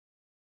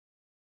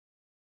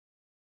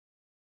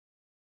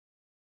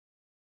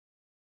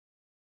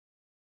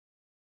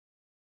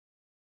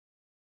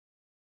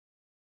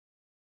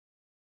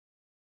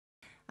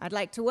I'd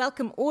like to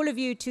welcome all of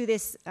you to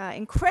this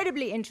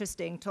incredibly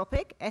interesting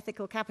topic,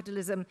 ethical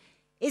capitalism.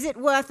 Is it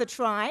worth a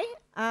try?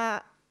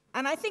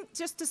 And I think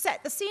just to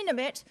set the scene a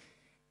bit,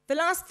 the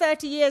last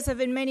 30 years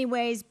have in many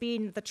ways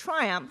been the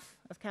triumph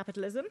of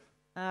capitalism.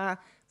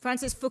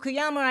 Francis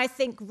Fukuyama, I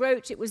think,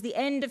 wrote it was the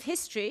end of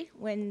history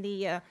when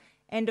the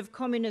end of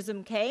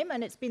communism came,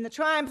 and it's been the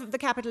triumph of the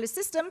capitalist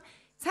system.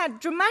 It's had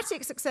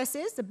dramatic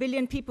successes. 1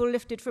 billion people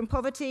lifted from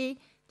poverty.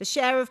 The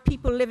share of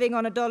people living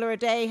on $1 a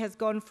day has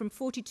gone from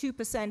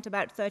 42%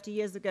 about 30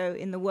 years ago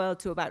in the world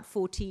to about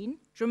 14%.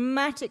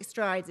 Dramatic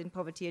strides in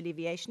poverty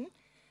alleviation.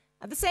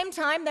 At the same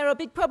time, there are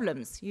big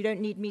problems. You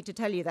don't need me to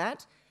tell you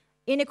that.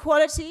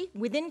 Inequality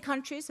within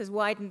countries has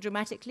widened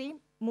dramatically.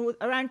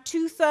 Around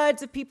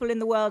 2/3 of people in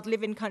the world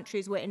live in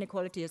countries where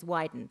inequality has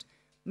widened.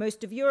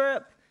 Most of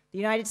Europe, the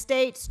United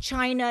States,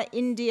 China,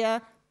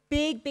 India,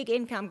 big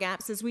income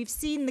gaps, as we've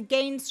seen the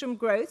gains from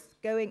growth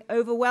going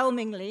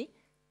overwhelmingly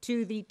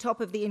to the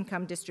top of the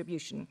income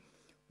distribution.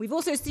 We've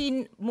also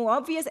seen more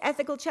obvious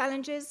ethical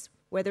challenges,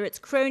 whether it's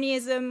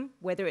cronyism,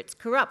 whether it's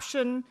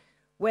corruption,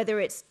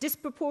 whether it's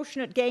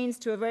disproportionate gains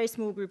to a very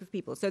small group of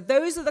people. So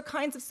those are the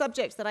kinds of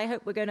subjects that I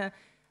hope we're going to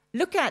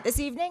look at this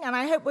evening, and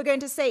I hope we're going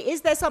to say,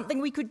 is there something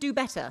we could do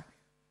better?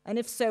 And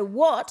if so,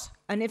 what?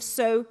 And if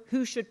so,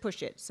 who should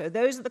push it? So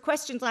those are the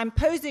questions I'm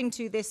posing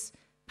to this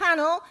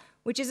panel,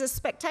 which is a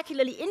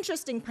spectacularly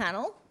interesting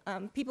panel,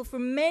 people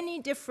from many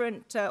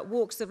different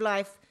walks of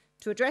life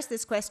to address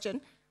this question.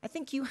 I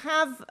think you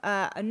have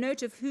a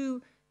note of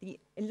who the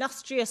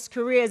illustrious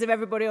careers of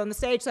everybody on the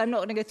stage, so I'm not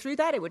going to go through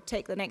that. It would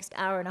take the next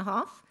hour and a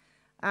half.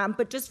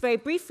 But just very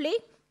briefly,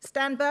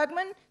 Stan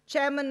Bergman,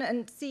 Chairman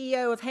and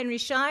CEO of Henry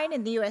Schein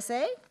in the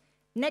USA.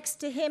 Next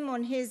to him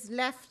on his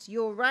left,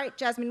 your right,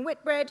 Jasmine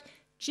Whitbread,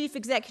 Chief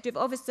Executive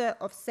Officer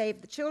of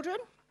Save the Children.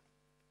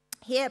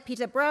 Here,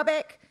 Peter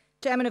Brabeck,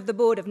 Chairman of the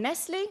Board of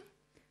Nestle.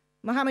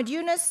 Mohammed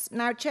Yunus,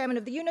 now Chairman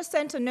of the Yunus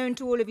Center, known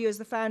to all of you as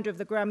the founder of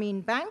the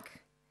Grameen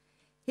Bank.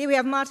 Here we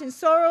have Martin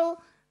Sorrell,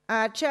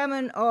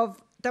 Chairman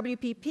of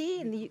WPP.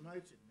 In the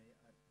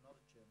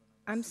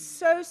I'm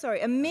so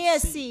sorry, a mere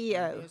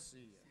CEO.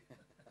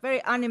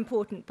 Very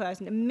unimportant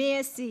person, a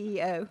mere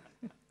CEO.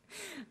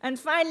 And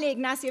finally,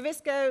 Ignacio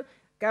Visco,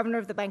 Governor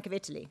of the Bank of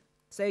Italy.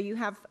 So you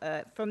have,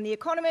 from the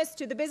economists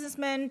to the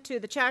businessmen to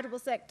the charitable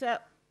sector,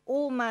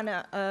 all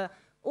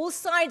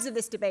sides of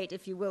this debate,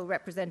 if you will,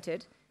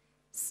 represented.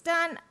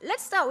 Stan,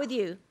 let's start with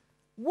you.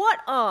 What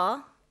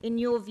are, in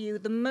your view,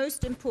 the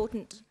most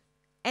important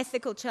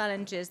ethical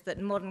challenges that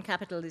modern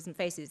capitalism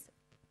faces?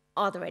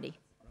 Are there any?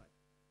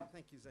 Right.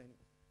 Thank you, Zaini.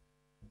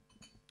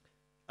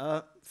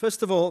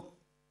 First of all,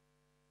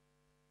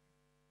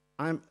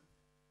 I'm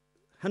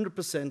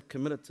 100%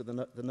 committed to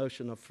the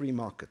notion of free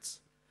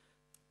markets.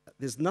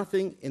 There's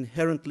nothing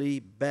inherently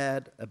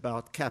bad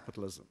about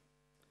capitalism.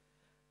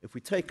 If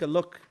we take a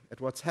look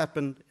at what's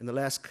happened in the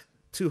last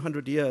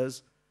 200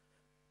 years,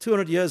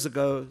 200 years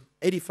ago,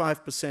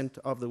 85%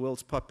 of the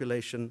world's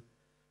population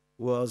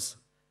was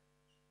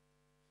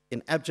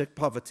in abject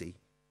poverty.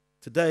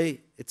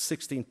 Today, it's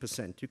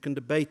 16%. You can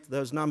debate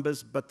those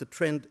numbers, but the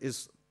trend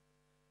is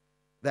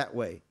that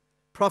way.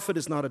 Profit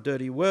is not a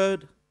dirty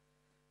word.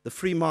 The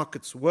free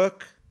markets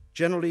work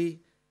generally,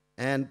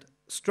 and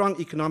strong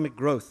economic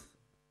growth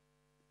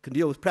can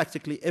deal with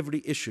practically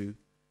every issue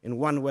in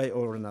one way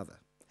or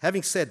another.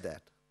 Having said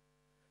that,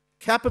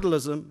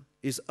 capitalism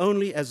is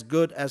only as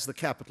good as the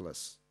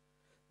capitalists.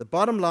 The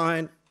bottom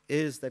line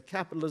is that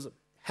capitalism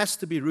has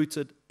to be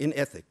rooted in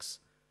ethics.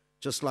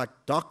 Just like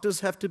doctors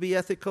have to be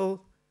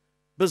ethical,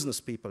 business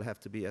people have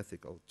to be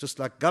ethical. Just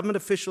like government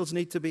officials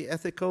need to be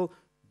ethical,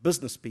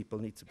 business people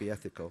need to be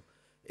ethical.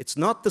 It's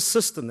not the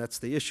system that's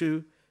the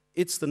issue,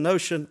 it's the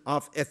notion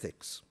of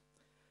ethics.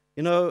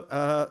 You know,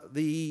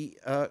 the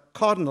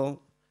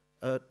Cardinal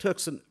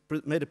Turkson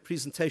made a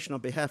presentation on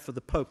behalf of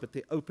the Pope at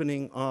the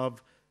opening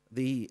of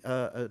the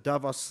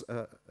Davos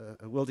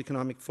World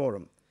Economic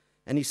Forum.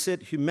 And he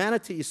said,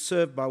 humanity is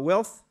served by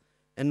wealth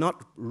and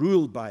not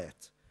ruled by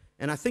it.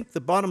 And I think the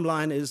bottom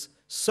line is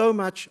so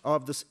much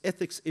of this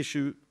ethics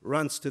issue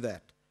runs to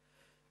that.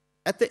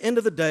 At the end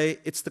of the day,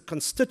 it's the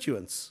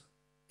constituents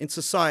in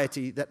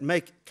society that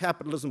make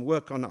capitalism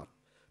work or not.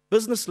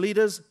 Business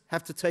leaders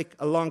have to take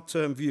a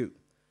long-term view.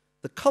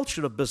 The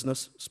culture of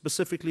business,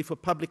 specifically for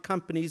public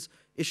companies,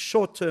 is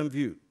short-term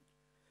view.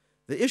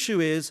 The issue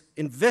is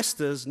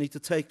investors need to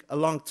take a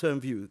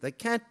long-term view. They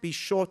can't be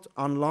short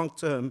on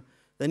long-term.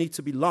 They need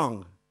to be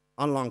long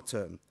on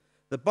long-term.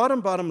 The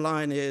bottom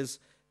line is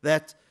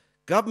that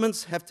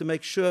governments have to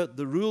make sure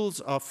the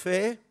rules are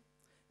fair,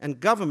 and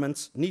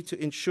governments need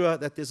to ensure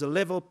that there's a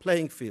level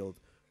playing field.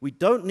 We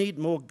don't need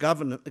more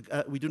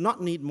we do not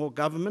need more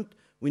government.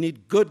 We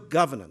need good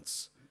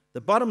governance.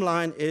 The bottom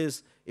line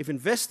is, if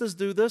investors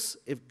do this,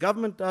 if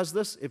government does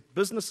this, if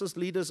businesses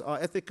leaders are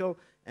ethical,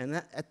 and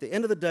at the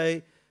end of the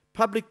day,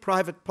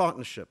 public-private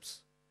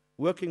partnerships,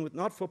 working with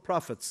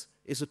not-for-profits,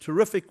 is a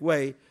terrific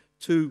way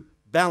to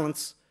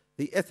balance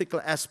the ethical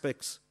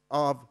aspects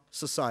of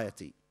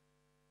society.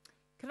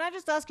 Can I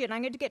just ask you, and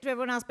I'm going to get to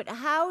everyone else, but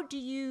how would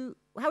you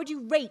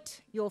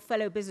rate your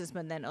fellow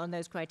businessmen then on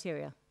those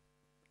criteria?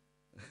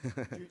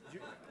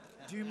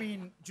 Do you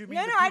mean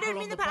No, I don't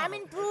mean the panel. I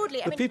mean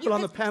broadly. The people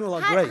on the panel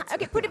are great.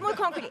 Okay, put it more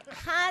concretely.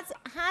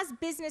 Has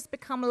business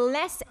become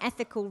less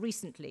ethical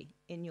recently,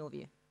 in your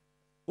view?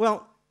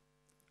 Well,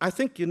 I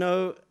think, you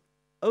know,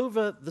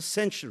 over the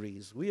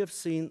centuries, we have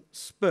seen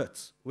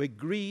spurts where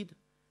greed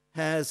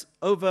has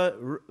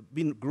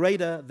been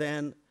greater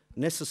than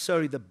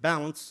necessarily the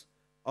balance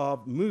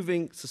of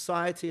moving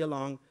society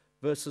along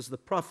versus the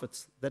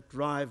profits that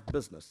drive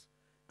business.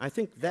 I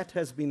think that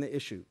has been the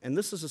issue. And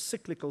this is a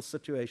cyclical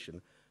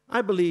situation.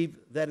 I believe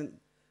that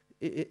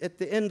at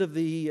the end of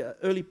the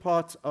early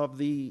part of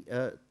the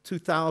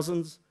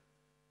 2000s,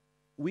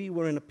 we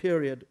were in a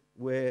period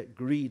where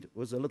greed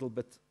was a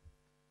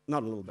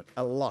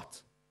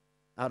lot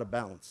out of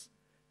balance.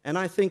 And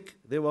I think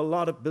there were a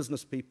lot of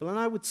business people, and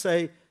I would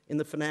say in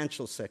the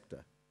financial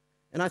sector.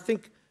 And I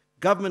think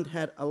government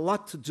had a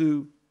lot to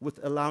do with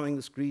allowing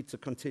this greed to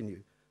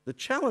continue. The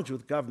challenge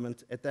with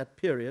government at that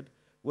period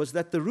was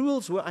that the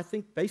rules were, I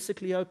think,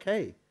 basically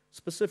okay,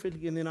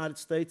 specifically in the United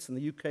States and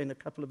the UK and a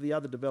couple of the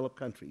other developed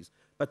countries.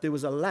 But there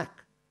was a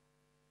lack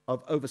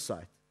of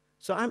oversight.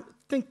 So I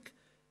think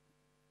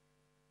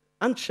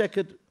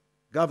unchecked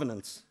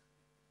governance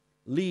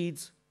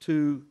leads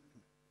to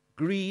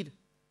greed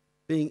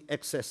being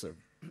excessive.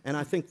 And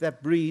I think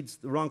that breeds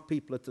the wrong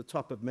people at the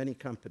top of many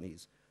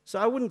companies. So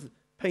I wouldn't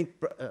paint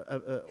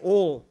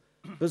all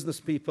business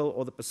people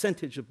or the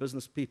percentage of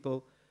business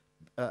people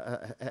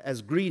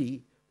as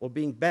greedy or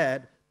being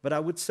bad, but I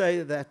would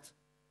say that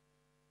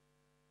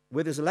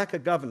where there's a lack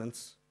of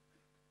governance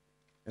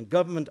and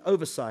government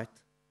oversight,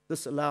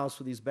 this allows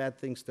for these bad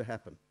things to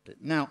happen.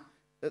 Now,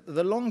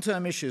 the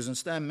long-term issues, and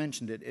Stan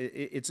mentioned it,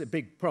 it's a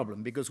big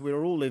problem because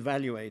we're all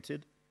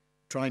evaluated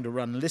trying to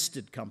run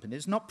listed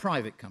companies, not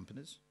private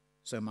companies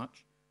so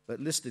much, but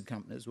listed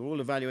companies. We're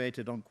all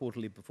evaluated on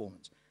quarterly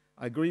performance.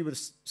 I agree with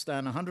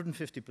Stan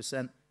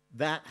 150%.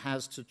 That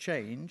has to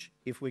change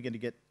if we're going to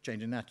get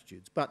change in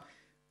attitudes. But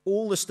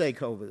all the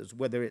stakeholders,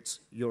 whether it's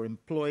your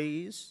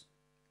employees,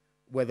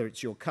 whether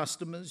it's your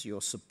customers,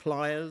 your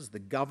suppliers, the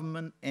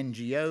government,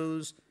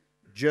 NGOs,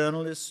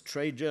 journalists,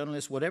 trade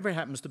journalists, whatever it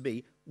happens to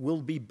be,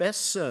 will be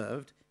best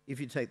served if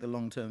you take the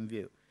long-term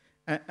view.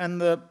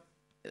 And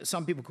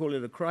some people call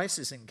it a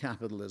crisis in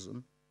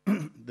capitalism.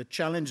 The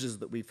challenges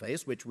that we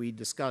face, which we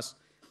discuss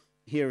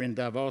here in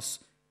Davos,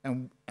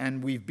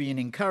 and we've been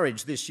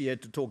encouraged this year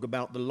to talk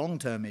about the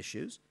long-term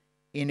issues,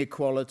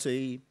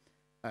 inequality,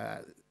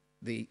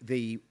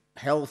 the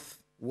health,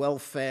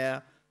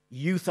 welfare,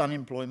 youth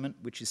unemployment,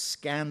 which is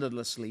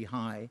scandalously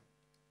high,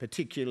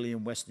 particularly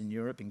in Western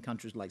Europe, in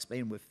countries like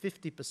Spain, where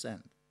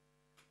 50%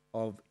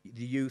 of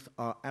the youth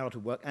are out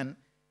of work. And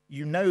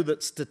you know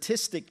that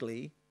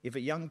statistically, if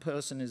a young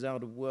person is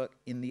out of work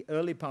in the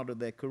early part of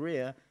their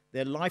career,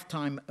 their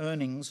lifetime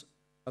earnings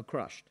are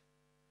crushed.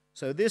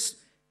 So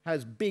this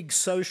has big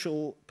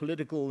social,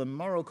 political, and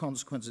moral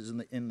consequences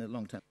in the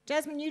long term.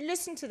 Jasmine, you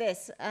listen to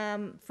this,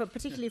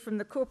 particularly from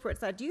the corporate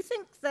side. Do you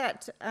think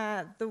that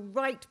the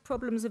right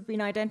problems have been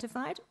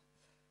identified?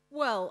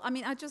 Well, I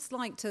mean, I'd just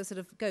like to sort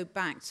of go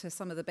back to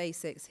some of the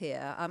basics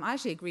here. I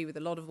actually agree with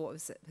a lot of what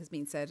has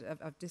been said.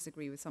 I've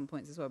disagreed with some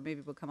points as well.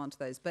 Maybe we'll come on to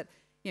those. But,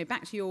 you know,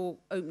 back to your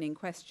opening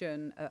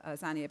question,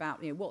 Zanny,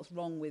 about, you know, what's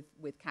wrong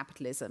with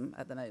capitalism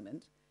at the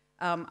moment.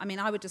 I mean,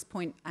 I would just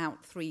point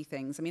out three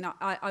things. I mean,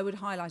 I would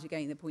highlight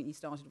again the point you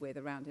started with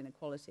around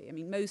inequality. I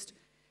mean,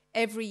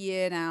 every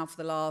year now for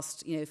the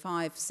last,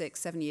 5, 6,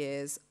 7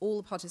 years,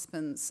 all the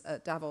participants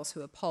at Davos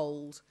who are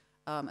polled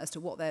as to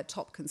what their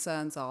top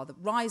concerns are, that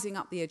rising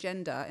up the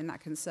agenda in that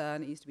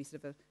concern, it used to be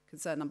sort of a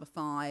concern number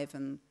 5,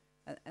 and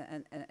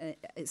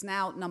it's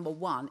now number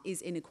 1,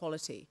 is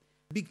inequality.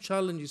 Big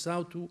challenge is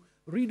how to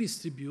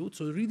redistribute.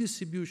 So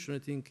redistribution, I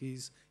think,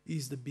 is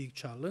the big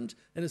challenge.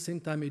 And at the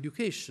same time,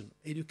 education.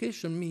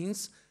 Education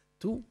means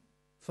to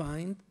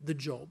find the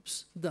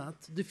jobs that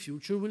the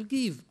future will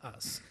give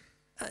us.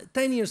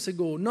 10 years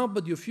ago,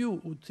 nobody of you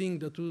would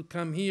think that would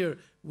come here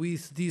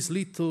with this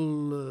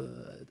little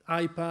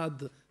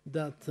iPad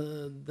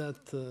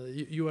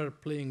that you are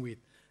playing with.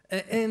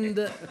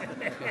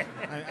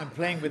 I'm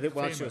playing with it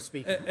whilst you're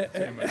speaking.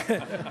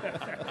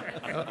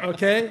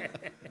 Okay?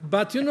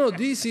 But,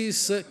 this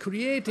is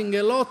creating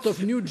a lot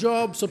of new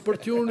jobs,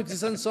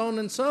 opportunities, and so on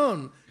and so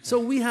on. So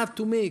we have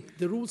to make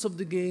the rules of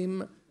the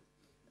game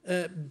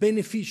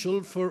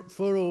beneficial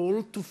for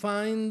all to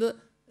find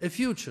a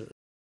future.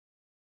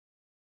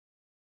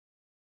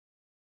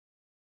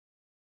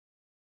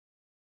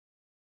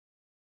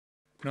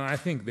 No, I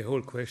think the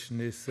whole question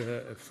is,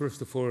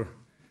 first of all,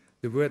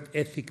 the word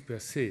ethic per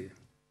se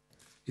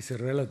is a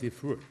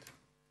relative word,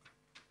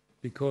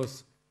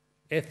 because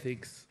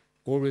ethics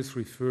always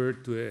refer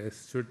to a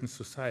certain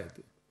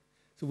society.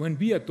 So when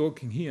we are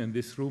talking here in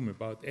this room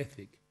about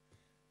ethic,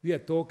 we are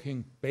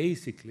talking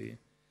basically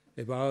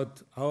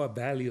about our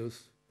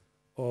values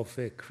of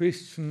a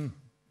Christian,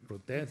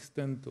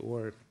 Protestant,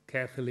 or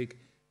Catholic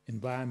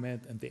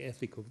environment and the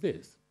ethic of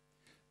this.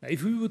 Now,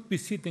 if we would be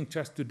sitting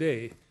just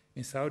today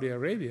in Saudi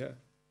Arabia,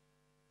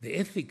 the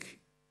ethic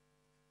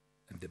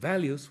and the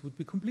values would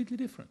be completely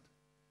different.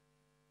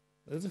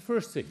 That's the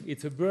first thing.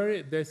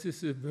 This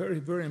is a very,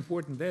 very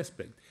important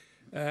aspect.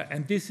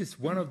 And this is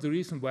one of the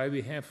reasons why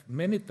we have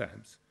many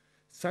times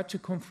such a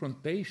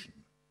confrontation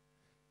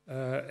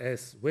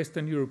as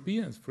Western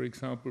Europeans, for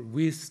example,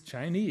 with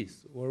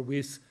Chinese or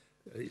with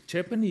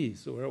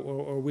Japanese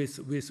or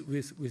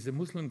with the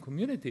Muslim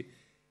community,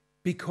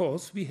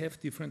 because we have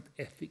different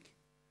ethic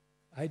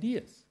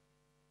ideas.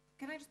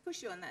 Can I just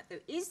push you on that, though?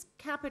 Is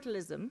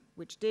capitalism,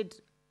 which did,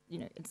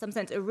 in some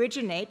sense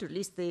originate, or at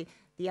least the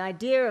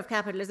idea of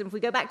capitalism, if we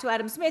go back to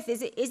Adam Smith,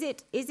 is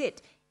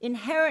it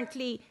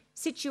inherently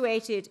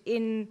situated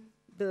in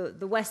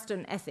the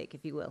Western ethic,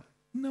 if you will?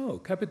 No,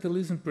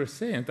 capitalism per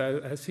se, and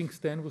I think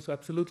Stan was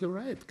absolutely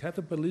right.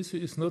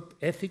 Capitalism is not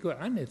ethic or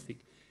unethic.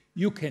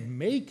 You can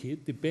make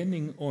it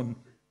depending on,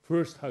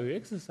 first, how you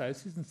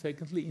exercise it, and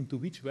secondly, into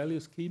which value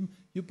scheme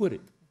you put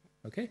it.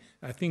 Okay?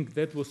 I think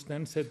that was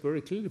Stan said very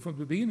clearly from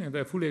the beginning, and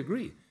I fully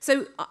agree.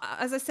 So,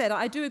 as I said,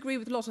 I do agree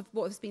with a lot of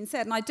what has been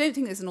said, and I don't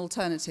think there's an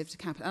alternative to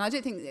capital. And I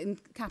don't think in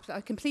capital,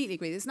 I completely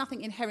agree. There's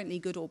nothing inherently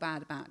good or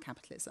bad about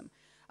capitalism.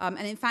 And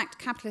in fact,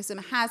 capitalism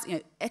has,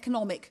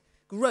 economic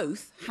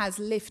growth has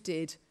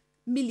lifted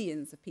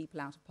millions of people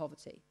out of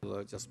poverty. Well,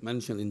 I just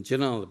mentioned in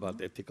general about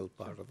the ethical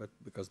part of it,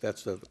 because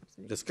that's the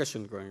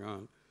discussion going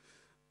on.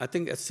 I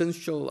think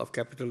essential of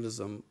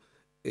capitalism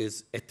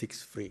is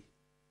ethics-free.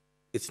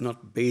 It's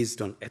not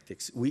based on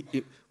ethics. We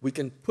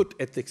can put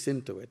ethics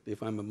into it.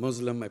 If I'm a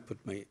Muslim, I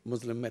put my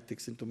Muslim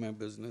ethics into my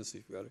business.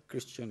 If you are a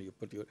Christian, you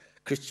put your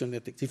Christian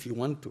ethics if you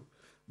want to.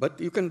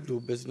 But you can do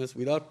business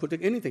without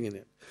putting anything in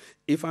it.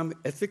 If I'm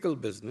ethical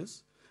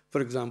business, for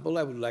example,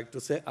 I would like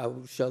to say I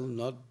shall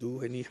not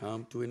do any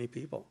harm to any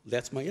people.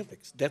 That's my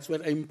ethics. That's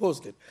where I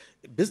imposed it.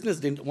 Business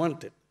didn't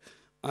want it.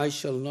 I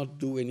shall not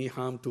do any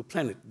harm to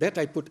planet. That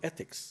I put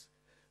ethics,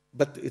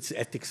 but it's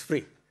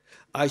ethics-free.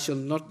 I shall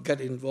not get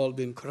involved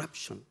in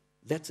corruption.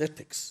 That's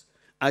ethics.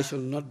 I shall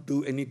not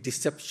do any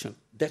deception.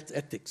 That's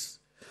ethics.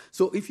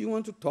 So if you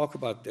want to talk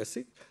about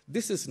ethics,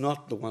 this is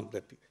not the one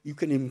that you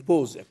can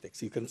impose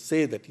ethics. You can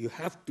say that you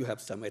have to have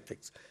some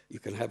ethics. You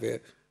can have a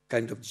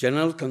kind of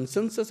general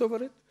consensus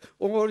over it,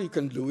 or you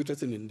can do it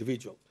as an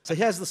individual. So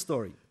here's the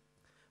story.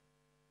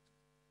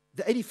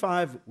 The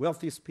 85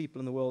 wealthiest people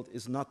in the world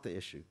is not the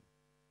issue.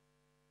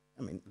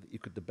 I mean, you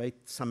could debate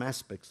some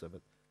aspects of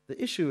it.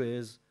 The issue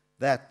is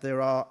that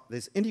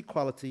there's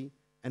inequality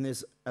and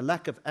there's a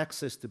lack of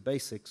access to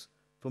basics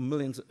for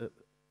millions,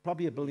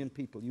 probably 1 billion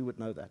people. You would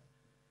know that.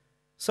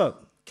 So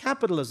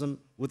capitalism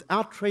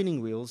without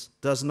training wheels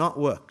does not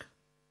work.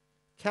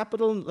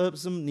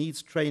 Capitalism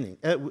needs training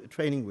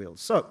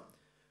wheels. So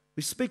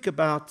we speak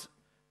about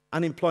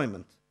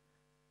unemployment.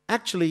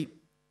 Actually,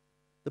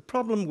 the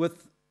problem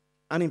with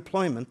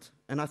unemployment,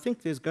 and I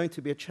think there's going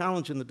to be a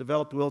challenge in the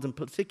developed world, and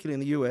particularly in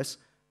the US,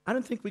 I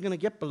don't think we're going to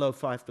get below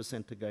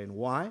 5% again.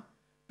 Why?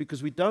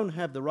 Because we don't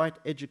have the right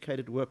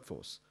educated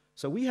workforce.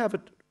 So we have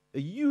a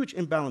huge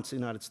imbalance in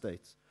the United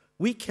States.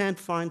 We can't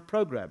find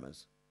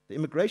programmers. The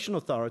immigration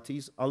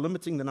authorities are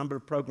limiting the number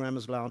of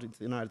programmers allowed into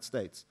the United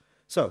States.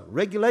 So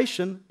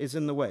regulation is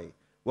in the way.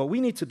 What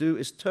we need to do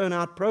is turn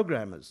out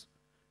programmers,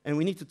 and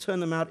we need to turn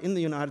them out in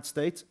the United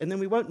States, and then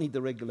we won't need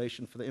the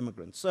regulation for the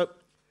immigrants. So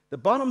the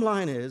bottom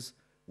line is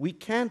we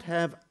can't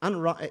have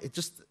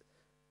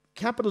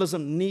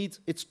capitalism needs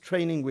its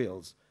training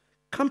wheels.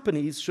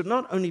 Companies should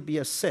not only be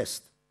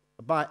assessed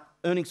by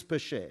earnings per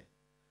share.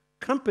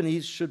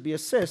 Companies should be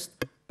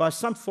assessed by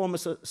some form of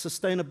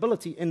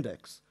sustainability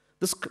index.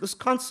 This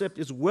concept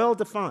is well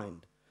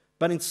defined,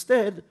 but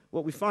instead,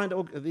 what we find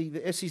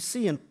the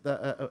SEC and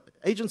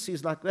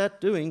agencies like that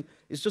doing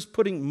is just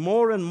putting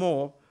more and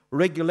more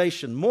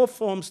regulation, more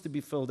forms to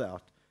be filled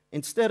out,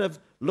 instead of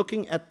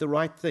looking at the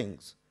right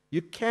things.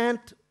 You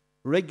can't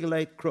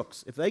regulate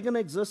crooks. If they're going to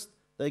exist,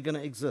 they're going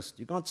to exist.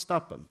 You can't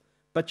stop them.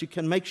 But you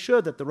can make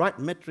sure that the right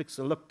metrics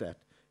are looked at.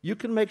 You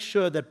can make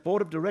sure that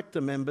board of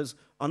director members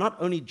are not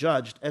only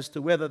judged as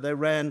to whether they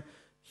ran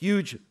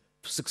huge,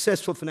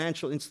 successful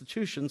financial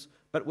institutions,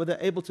 but whether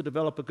they're able to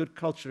develop a good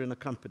culture in a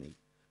company.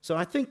 So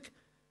I think,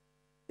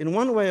 in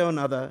one way or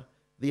another,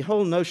 the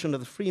whole notion of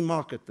the free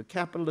market, the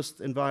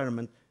capitalist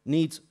environment,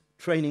 needs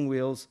training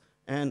wheels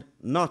and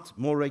not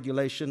more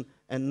regulation,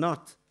 and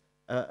not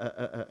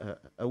a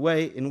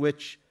way in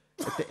which,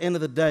 at the end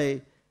of the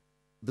day,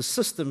 the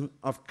system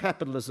of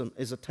capitalism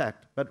is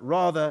attacked, but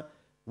rather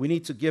we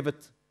need to give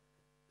it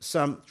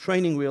some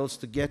training wheels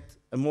to get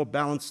a more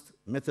balanced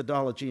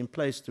methodology in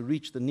place to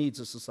reach the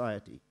needs of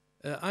society.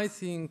 I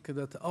think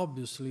that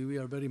obviously we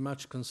are very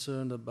much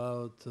concerned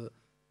about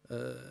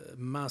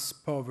mass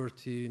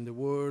poverty in the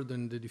world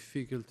and the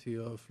difficulty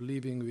of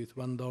living with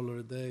 $1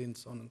 a day and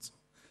so on and so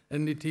on.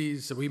 And it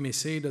is, we may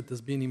say that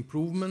there's been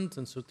improvement,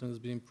 and certainly there's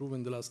been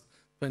improvement in the last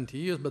 20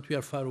 years, but we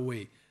are far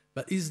away.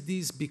 But is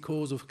this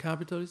because of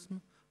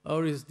capitalism,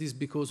 or is this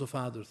because of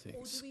other things?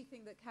 Or do we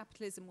think that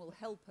capitalism will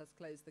help us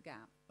close the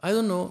gap? I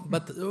don't know,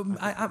 but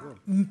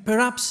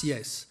perhaps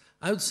yes.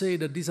 I would say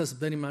that this has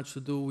very much to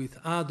do with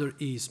other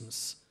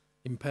isms,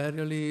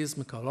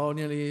 imperialism,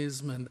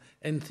 colonialism,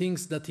 and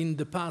things that in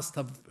the past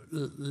have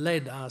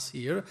led us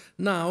here.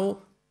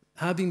 Now,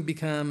 having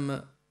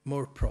become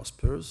more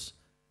prosperous,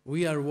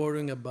 we are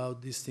worrying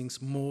about these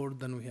things more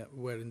than we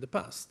were in the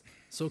past.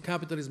 So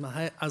capitalism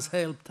has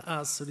helped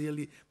us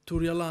really to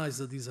realize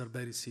that these are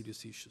very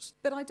serious issues.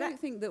 But I don't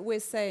think that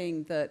we're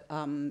saying that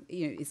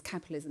it's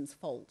capitalism's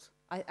fault.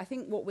 I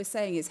think what we're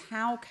saying is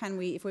how can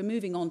we, if we're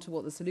moving on to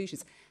what the solution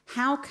is,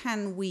 how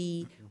can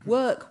we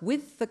work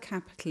with the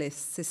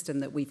capitalist system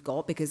that we've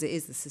got, because it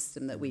is the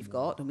system that we've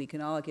got, and we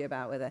can argue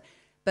about whether,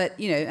 but,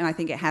 and I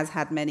think it has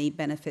had many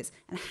benefits.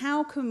 And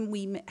how can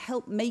we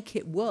help make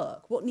it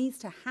work? What needs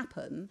to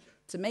happen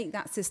to make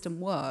that system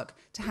work,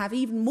 to have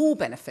even more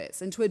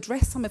benefits and to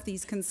address some of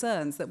these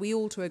concerns that we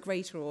all, to a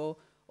greater or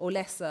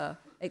lesser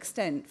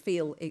extent,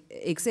 feel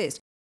exist?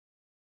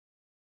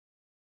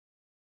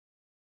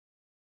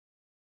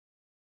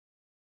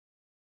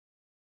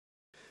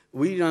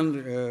 We run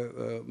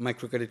a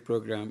microcredit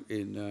program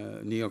in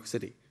New York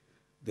City.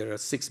 There are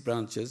 6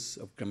 branches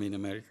of Grameen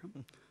America.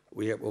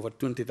 We have over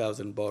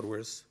 20,000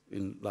 borrowers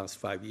in last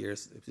 5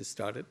 years that we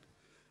started,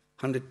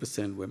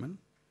 100% women.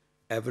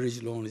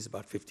 Average loan is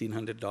about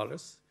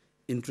 $1,500.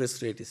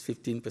 Interest rate is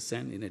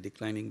 15% in a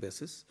declining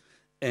basis.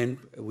 And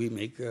we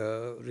make,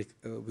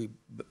 we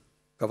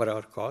cover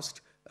our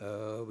cost,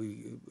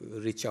 we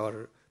reach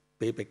our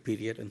payback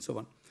period and so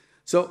on.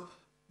 So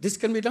this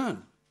can be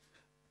done.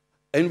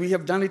 And we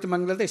have done it in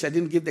Bangladesh. I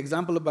didn't give the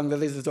example of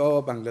Bangladesh.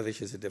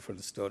 Bangladesh is a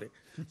different story.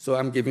 So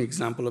I'm giving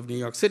example of New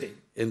York City,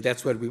 and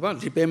that's where we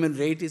want. Repayment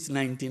rate is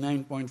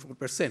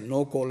 99.4%.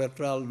 No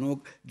collateral,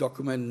 no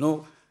document,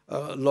 no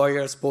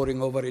lawyers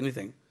poring over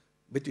anything.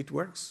 But it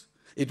works.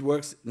 It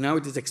works. Now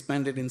it is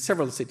expanded in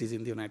several cities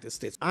in the United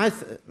States.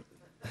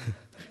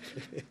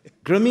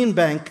 Grameen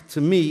Bank,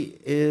 to me,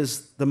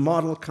 is the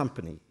model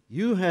company.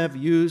 You have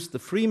used the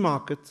free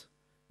market,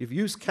 you've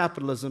used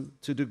capitalism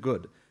to do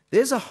good.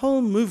 There's a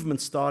whole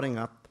movement starting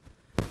up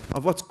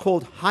of what's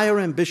called higher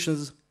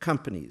ambitions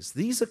companies.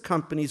 These are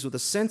companies with a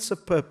sense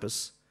of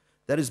purpose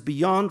that is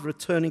beyond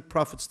returning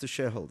profits to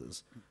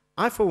shareholders.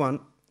 I, for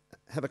one,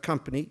 have a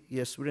company,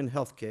 yes, we're in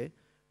healthcare,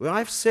 where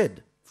I've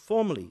said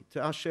formally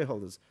to our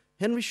shareholders,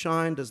 Henry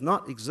Schein does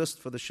not exist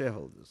for the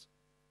shareholders.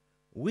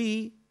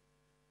 We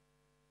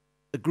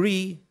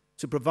agree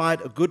to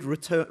provide a good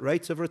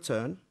rate of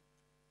return,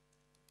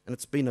 and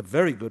it's been a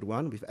very good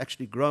one. We've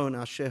actually grown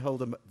our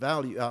shareholder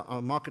value,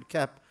 our market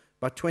cap,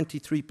 by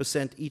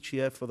 23% each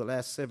year for the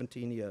last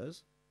 17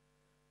 years.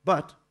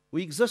 But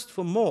we exist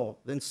for more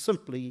than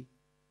simply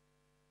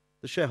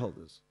the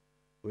shareholders.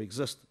 We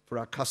exist for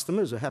our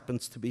customers, who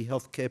happens to be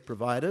healthcare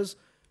providers,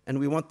 and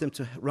we want them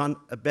to run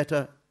a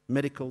better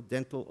medical,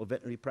 dental, or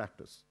veterinary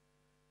practice.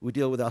 We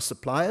deal with our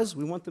suppliers.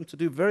 We want them to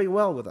do very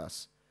well with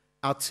us.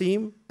 Our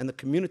team and the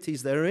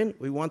communities they're in,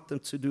 we want them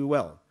to do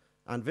well.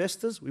 Our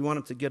investors, we want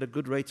them to get a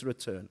good rate of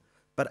return.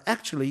 But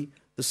actually,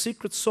 the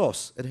secret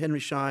sauce at Henry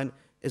Schein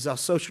is our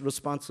social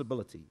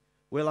responsibility,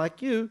 where,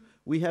 like you,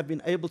 we have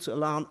been able to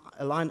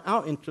align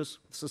our interests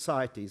with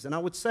societies. And I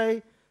would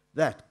say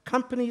that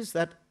companies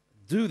that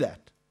do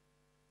that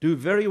do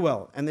very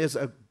well. And there's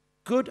a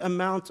good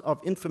amount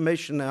of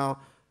information now,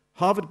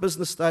 Harvard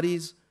Business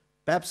Studies,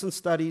 Babson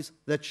studies,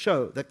 that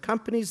show that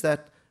companies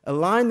that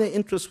align their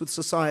interests with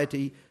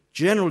society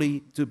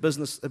generally do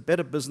business, a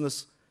better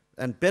business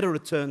and better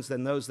returns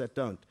than those that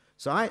don't.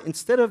 So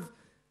instead of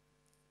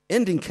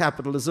ending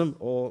capitalism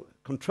or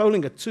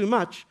controlling it too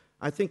much,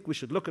 I think we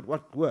should look at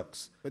what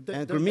works. And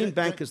Grameen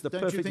Bank is the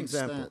perfect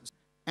example.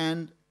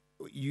 And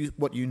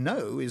what you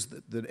know is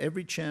that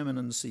every chairman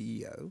and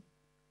CEO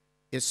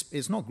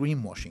is not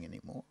greenwashing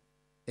anymore,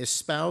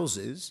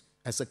 espouses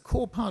as a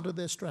core part of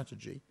their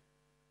strategy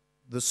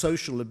the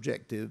social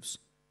objectives.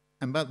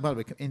 And by the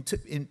way,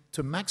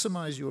 to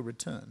maximize your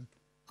return,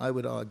 I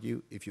would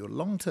argue if you're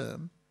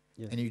long-term,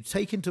 and you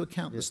take into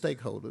account the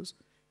stakeholders,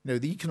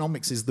 the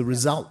economics is the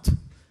result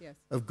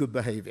of good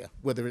behavior,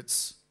 whether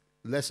it's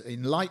less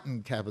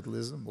enlightened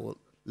capitalism or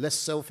less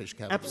selfish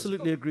capitalism.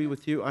 Absolutely agree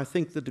with you. I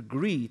think the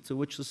degree to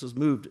which this has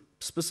moved,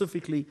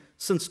 specifically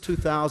since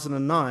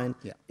 2009,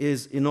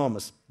 is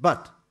enormous.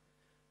 But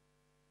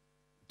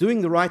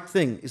doing the right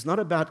thing is not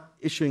about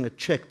issuing a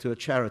check to a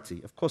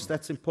charity. Of course,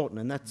 that's important,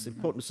 and that's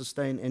important to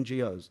sustain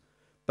NGOs.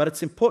 But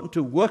it's important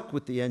to work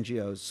with the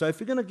NGOs. So if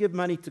you're going to give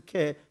money to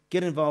CARE,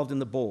 get involved in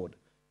the board.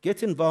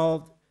 Get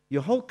involved.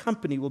 Your whole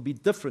company will be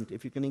different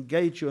if you can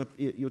engage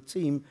your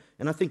team,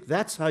 and I think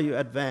that's how you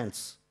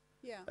advance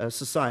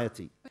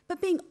society.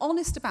 But being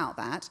honest about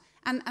that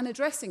and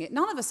addressing it,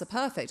 none of us are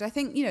perfect. I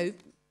think,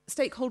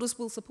 stakeholders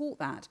will support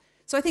that.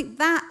 So I think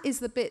that is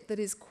the bit that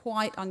is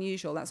quite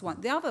unusual. That's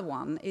one. The other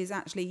one is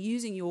actually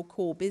using your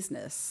core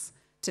business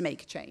to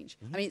make a change.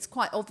 I mean, it's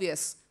quite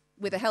obvious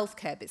with a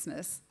healthcare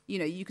business,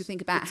 you could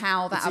think about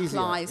how that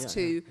applies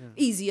to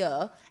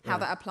how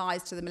that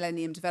applies to the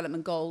Millennium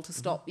Development Goal to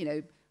stop,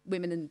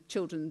 women and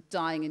children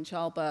dying in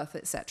childbirth,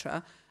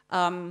 etc.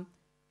 I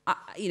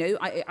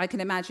can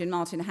imagine,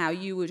 Martin, how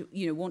you would,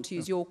 want to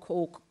use your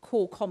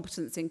core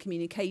competence in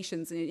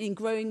communications and in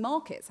growing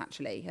markets,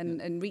 actually,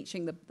 and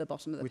reaching the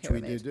bottom of the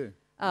pyramid. Which we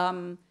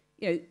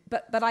do.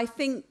 But I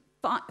think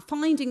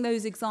finding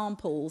those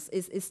examples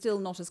is still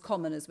not as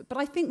common as, but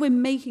I think we're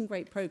making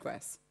great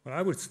progress. Well,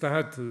 I would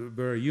start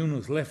where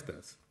Yunus left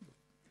us.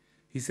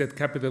 He said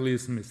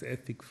capitalism is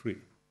ethic-free.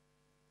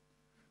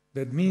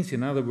 That means,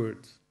 in other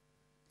words,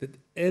 that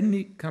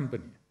any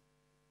company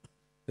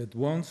that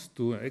wants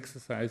to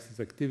exercise its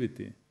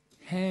activity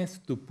has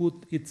to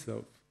put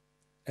itself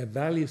a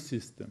value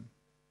system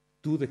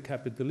to the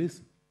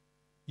capitalism.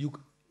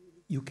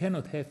 You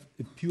cannot have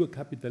a pure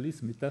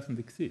capitalism. It doesn't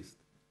exist.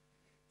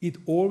 It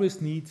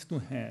always needs to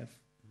have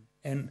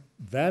a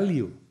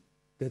value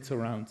that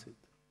surrounds it.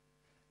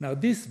 Now,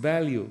 this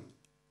value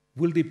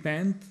will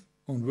depend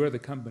on where the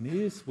company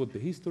is, what the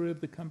history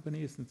of the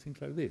company is, and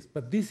things like this.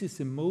 But this is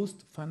the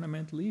most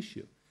fundamental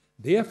issue.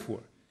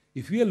 Therefore,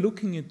 if we are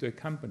looking into a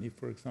company,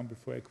 for example,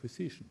 for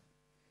acquisition,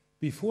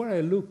 before I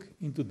look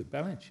into the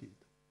balance sheet,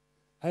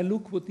 I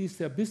look what is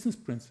their business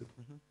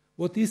principle,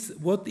 what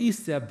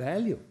is their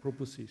value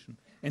proposition.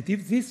 And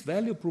if this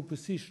value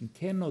proposition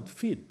cannot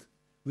fit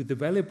with the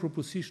value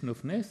proposition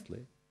of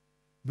Nestle,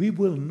 we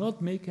will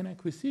not make an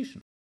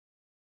acquisition.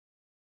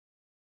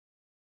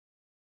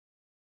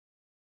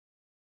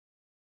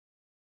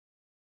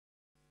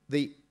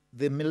 The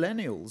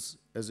millennials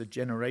as a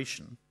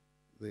generation,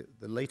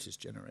 the latest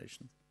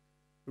generation,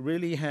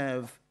 really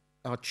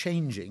are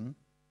changing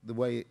the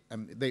way,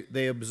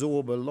 they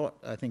absorb a lot,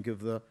 I think, of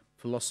the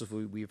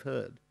philosophy we've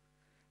heard.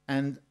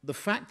 And the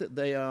fact that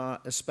they are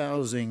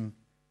espousing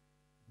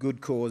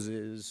good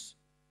causes,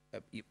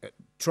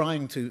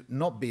 trying to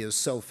not be as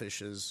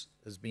selfish as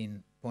has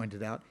been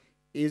pointed out,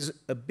 is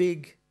a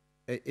big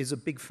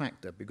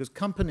factor, because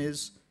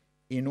companies,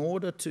 in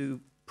order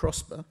to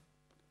prosper,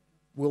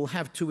 will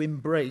have to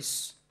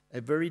embrace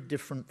a very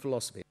different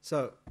philosophy.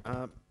 So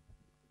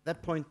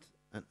that point,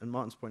 and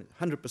Martin's point,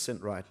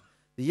 100% right.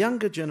 The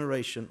younger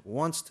generation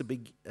wants to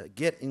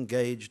get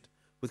engaged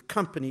with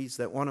companies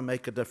that want to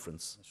make a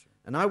difference.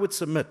 And I would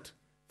submit,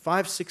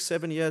 5, 6,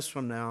 7 years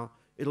from now,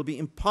 it'll be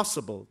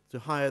impossible to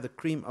hire the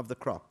cream of the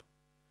crop.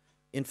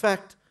 In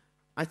fact,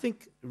 I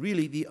think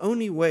really the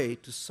only way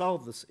to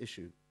solve this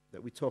issue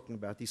that we're talking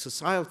about, these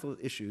societal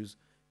issues,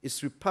 is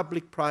through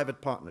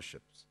public-private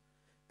partnerships.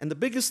 And the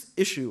biggest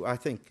issue, I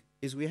think,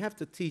 is we have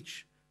to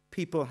teach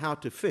people how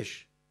to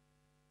fish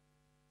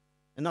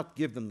and not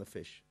give them the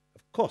fish.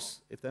 Of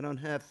course, if they don't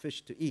have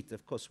fish to eat,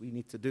 of course, we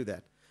need to do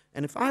that.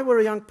 And if I were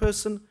a young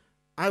person,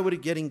 I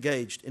would get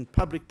engaged in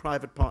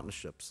public-private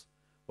partnerships.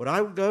 What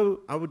I would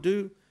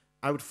do,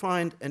 I would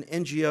find an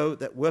NGO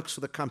that works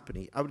for the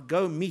company. I would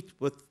go meet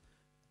with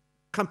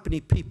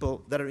company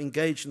people that are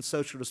engaged in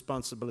social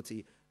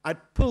responsibility.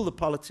 I'd pull the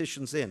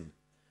politicians in.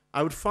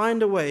 I would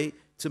find a way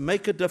to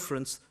make a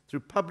difference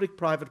through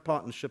public-private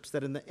partnerships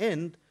that in the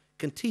end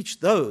can teach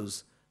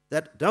those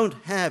that don't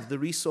have the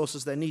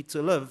resources they need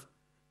to live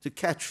to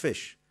catch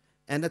fish.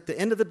 And at the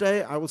end of the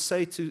day, I will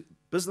say to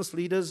business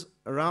leaders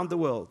around the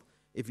world,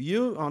 if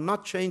you are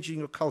not changing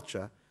your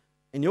culture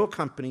in your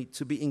company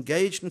to be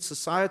engaged in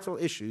societal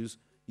issues,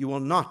 you will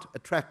not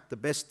attract the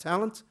best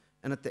talent.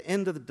 And at the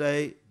end of the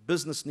day,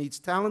 business needs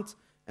talent.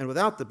 And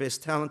without the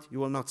best talent, you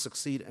will not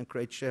succeed and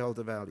create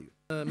shareholder value.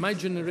 My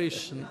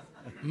generation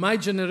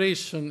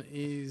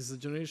is a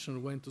generation who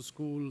went to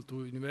school,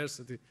 to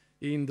university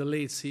in the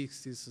late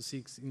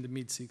 60s, in the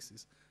mid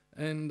 60s.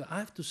 And I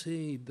have to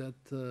say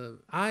that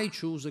I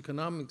chose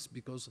economics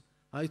because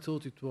I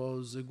thought it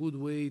was a good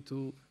way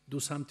to do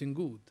something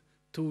good,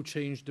 to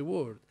change the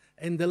world.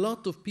 And a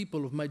lot of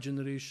people of my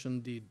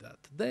generation did that.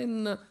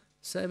 Then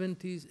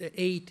 70s,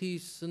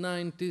 80s,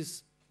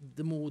 90s,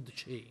 the mood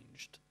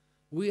changed.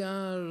 We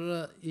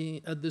are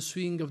at the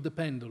swing of the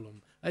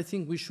pendulum. I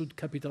think we should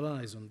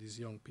capitalize on these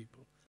young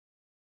people.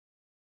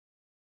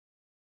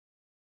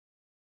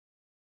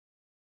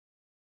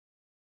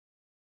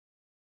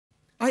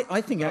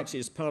 I think actually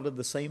it's part of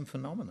the same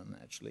phenomenon,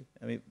 actually.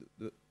 I mean,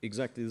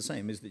 exactly the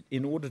same, is that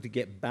in order to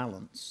get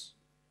balance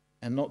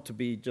and not to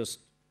be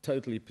just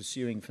totally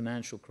pursuing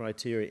financial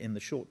criteria in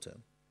the short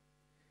term,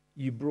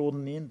 you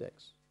broaden the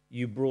index,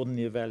 you broaden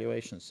the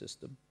evaluation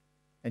system,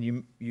 and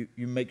you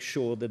make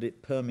sure that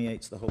it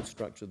permeates the whole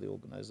structure of the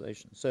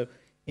organization. So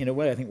in a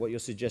way, I think what you're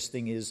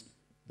suggesting is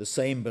the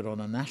same but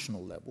on a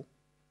national level.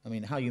 I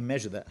mean, how you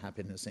measure that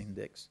happiness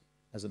index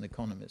as an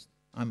economist.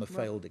 I'm a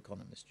failed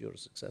economist, you're a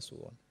successful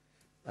one.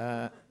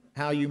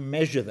 How you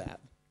measure that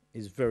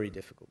is very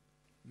difficult.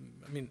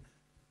 I mean,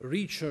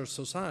 richer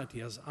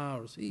society as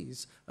ours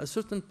is, at a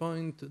certain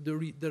point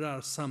there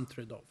are some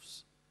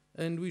trade-offs,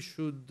 and we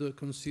should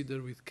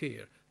consider with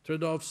care.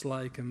 Trade-offs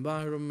like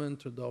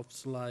environment,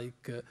 trade-offs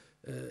like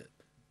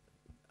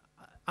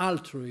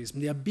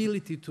altruism, the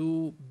ability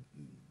to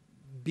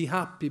be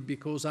happy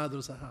because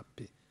others are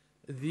happy.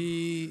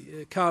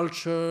 The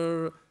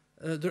culture,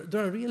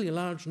 there are really a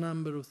large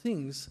number of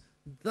things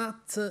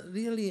that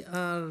really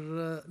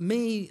are,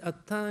 may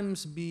at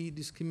times be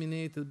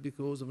discriminated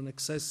because of an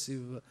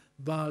excessive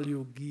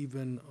value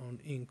given on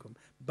income.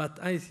 But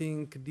I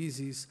think this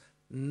is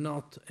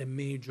not a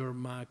major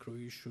macro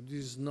issue.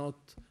 This is not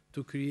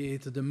to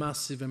create the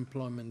massive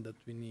employment that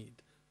we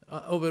need.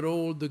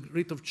 overall the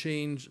rate of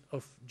change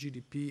of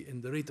GDP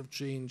and the rate of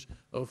change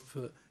of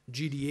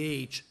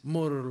GDH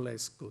more or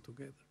less go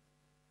together.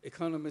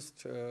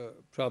 Economists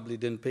probably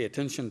didn't pay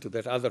attention to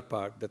that other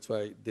part. That's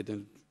why they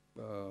didn't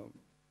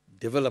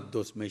develop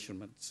those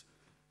measurements.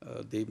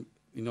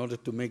 In order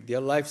to make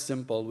their life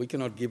simple, we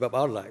cannot give up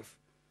our life.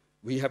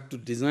 We have to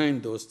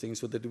design those things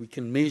so that we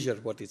can measure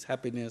what is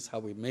happiness, how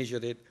we measure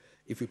it.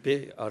 If we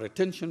pay our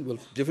attention, we'll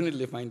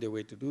definitely find a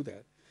way to do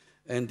that.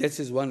 And this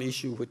is one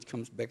issue which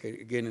comes back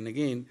again and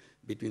again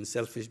between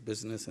selfish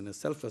business and a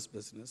selfless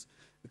business,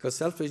 because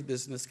selfish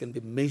business can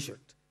be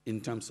measured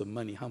in terms of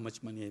money, how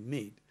much money I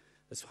made.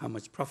 That's how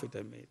much profit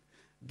I made.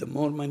 The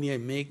more money I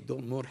make, the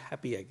more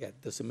happy I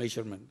get. That's a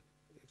measurement,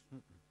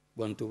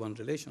 one-to-one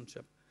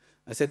relationship.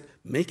 I said,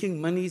 making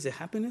money is a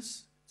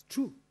happiness? It's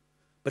true.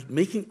 But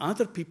making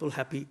other people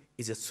happy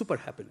is a super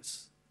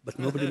happiness, but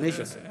nobody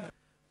measures it.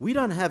 We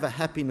don't have a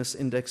happiness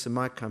index in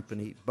my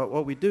company, but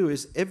what we do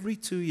is every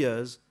 2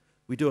 years,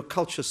 we do a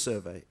culture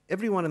survey.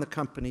 Everyone in the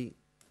company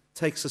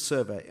takes a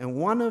survey, and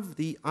one of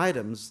the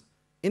items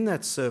in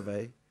that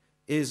survey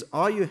is,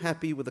 are you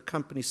happy with the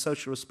company's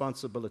social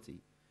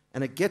responsibility?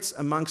 And it gets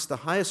amongst the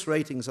highest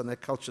ratings on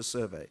that culture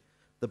survey.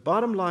 The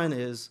bottom line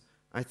is,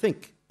 I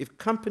think, if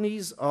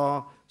companies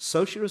are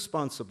socially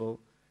responsible,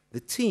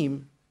 the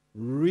team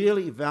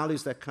really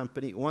values that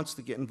company, wants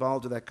to get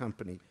involved with that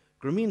company.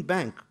 Grameen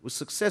Bank was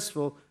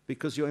successful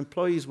because your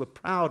employees were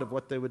proud of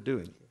what they were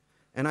doing.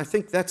 And I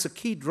think that's a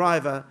key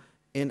driver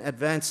in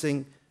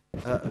advancing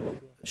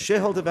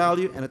shareholder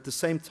value and at the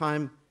same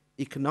time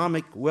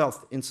economic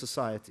wealth in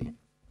society.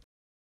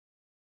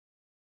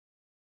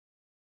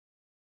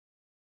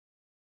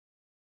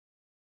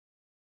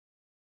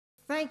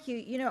 Thank you.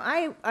 You know,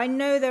 I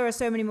know there are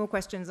so many more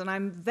questions, and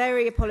I'm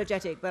very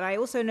apologetic, but I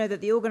also know that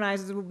the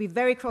organizers will be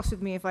very cross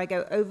with me if I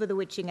go over the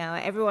witching hour.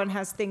 Everyone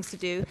has things to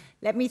do.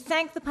 Let me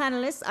thank the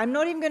panelists. I'm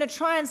not even going to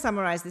try and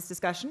summarize this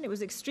discussion. It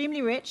was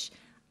extremely rich.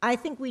 I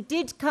think we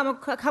did come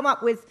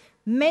up with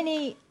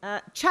many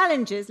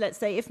challenges, let's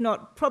say, if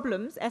not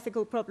problems,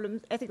 ethical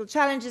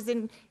challenges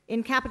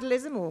in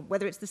capitalism, or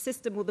whether it's the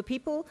system or the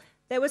people.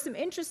 There were some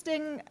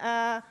interesting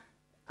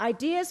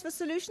ideas for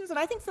solutions, and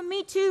I think for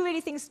me two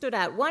really things stood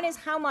out. One is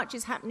how much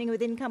is happening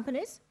within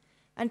companies,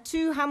 and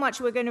two, how much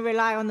we're going to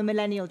rely on the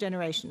millennial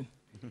generation.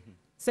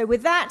 So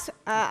with that,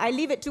 I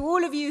leave it to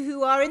all of you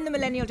who are in the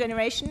millennial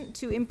generation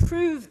to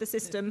improve the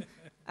system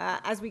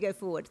as we go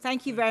forward.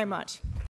 Thank you very much.